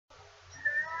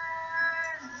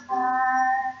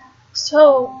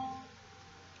So,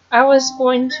 I was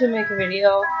going to make a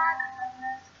video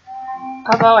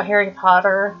about Harry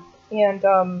Potter, and,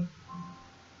 I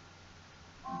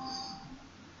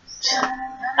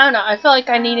don't know, I felt like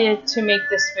I needed to make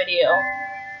this video.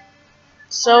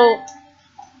 So,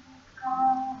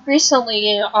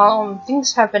 recently,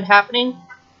 things have been happening,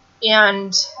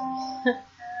 and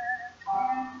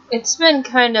it's been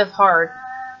kind of hard.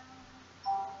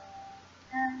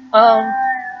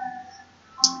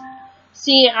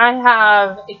 See, I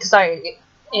have anxiety,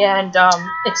 and,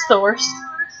 it's the worst.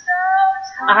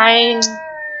 I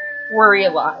worry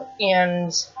a lot,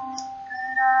 and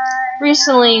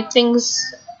recently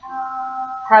things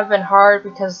have been hard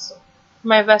because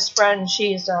my best friend,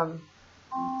 she's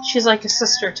like a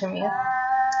sister to me,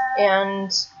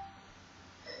 and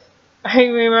I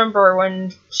remember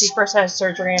when she first had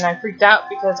surgery and I freaked out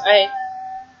because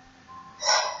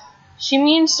she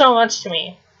means so much to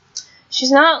me.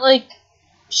 She's not like,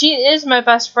 she is my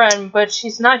best friend, but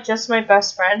she's not just my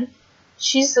best friend.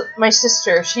 She's my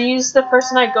sister. She's the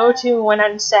person I go to when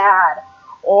I'm sad,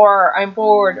 or I'm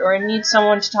bored, or I need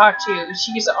someone to talk to.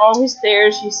 She's always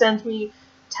there. She sends me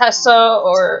Tessa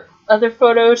or other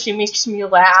photos. She makes me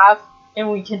laugh,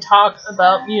 and we can talk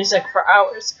about music for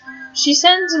hours. She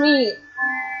got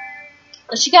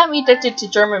me addicted to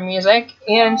German music,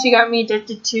 and she got me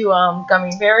addicted to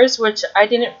gummy bears, which I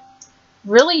didn't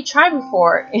really try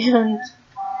before, and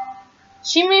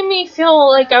she made me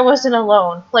feel like I wasn't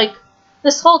alone. Like,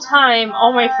 this whole time,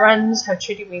 all my friends have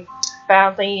treated me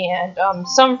badly, and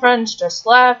some friends just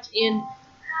left,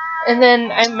 and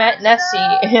then I met Nessie,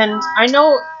 and I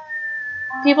know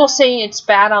people say it's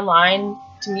bad online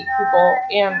to meet people,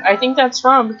 and I think that's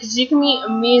wrong, because you can meet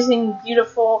amazing,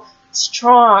 beautiful,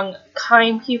 strong,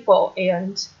 kind people,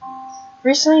 and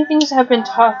recently things have been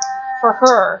tough for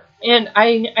her, and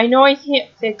I know I can't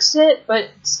fix it, but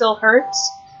it still hurts,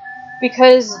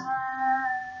 because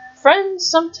friends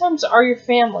sometimes are your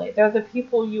family. They're the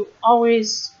people you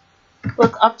always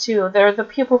look up to. They're the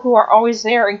people who are always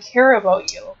there and care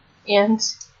about you. And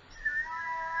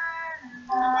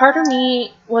part of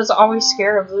me was always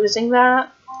scared of losing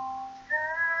that.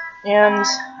 And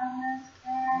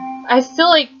I feel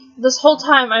like this whole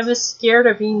time I was scared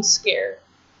of being scared.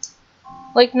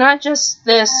 Like, not just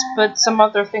this, but some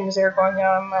other things that are going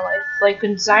on in my life. Like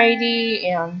anxiety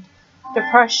and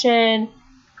depression,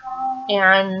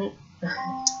 and the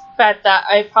fact that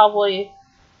I probably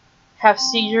have a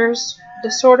seizure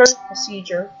disorder,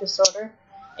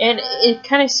 and it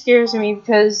kind of scares me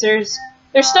because there's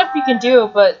stuff you can do,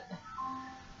 but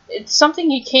it's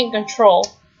something you can't control.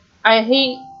 I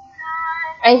hate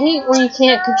when you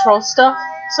can't control stuff.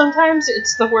 Sometimes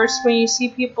it's the worst when you see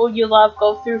people you love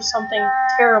go through something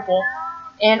terrible,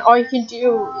 and all you can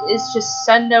do is just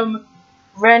send them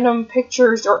random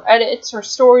pictures or edits or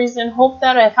stories and hope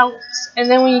that it helps. And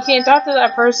then when you can't talk to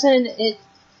that person, it...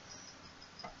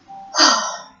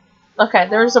 Okay,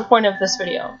 there's a point of this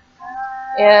video.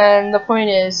 And the point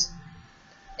is,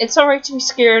 it's alright to be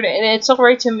scared, and it's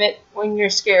alright to admit when you're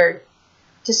scared.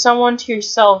 To someone, to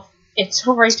yourself, it's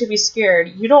alright to be scared.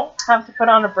 You don't have to put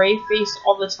on a brave face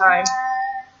all the time.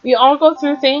 We all go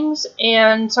through things,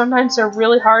 and sometimes they're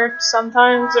really hard,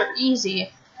 sometimes they're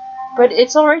easy. But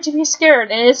it's alright to be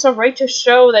scared, and it's alright to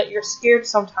show that you're scared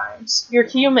sometimes. You're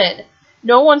human.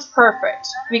 No one's perfect.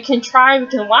 We can try, we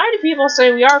can lie to people,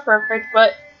 say we are perfect,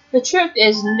 but the truth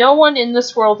is no one in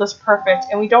this world is perfect,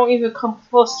 and we don't even come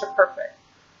close to perfect.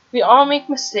 We all make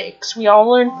mistakes. We all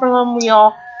learn from them, we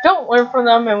all don't learn from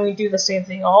them, and we do the same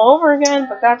thing all over again,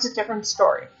 but that's a different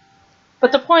story.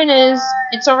 But the point is,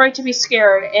 it's alright to be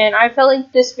scared, and I felt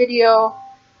like this video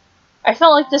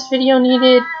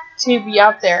needed to be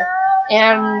out there.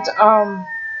 And,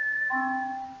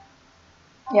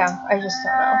 yeah, I just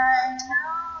don't know.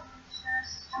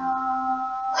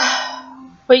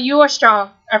 But you are strong,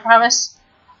 I promise.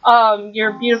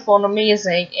 You're beautiful and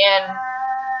amazing, and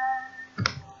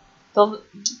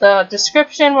the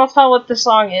description will tell what the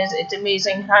song is. It's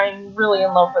amazing, and I'm really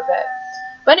in love with it.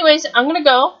 But anyways, I'm gonna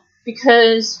go,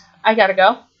 because I gotta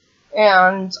go.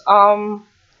 And,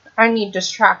 I need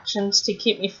distractions to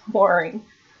keep me from worrying.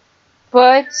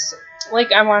 But,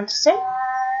 like I wanted to say,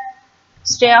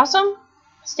 stay awesome,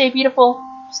 stay beautiful,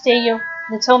 stay you.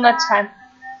 Until next time.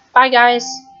 Bye, guys.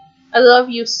 I love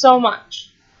you so much.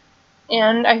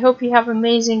 And I hope you have an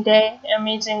amazing day, an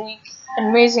amazing week, an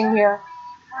amazing year.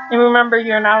 And remember,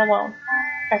 you're not alone.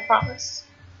 I promise.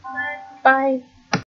 Bye.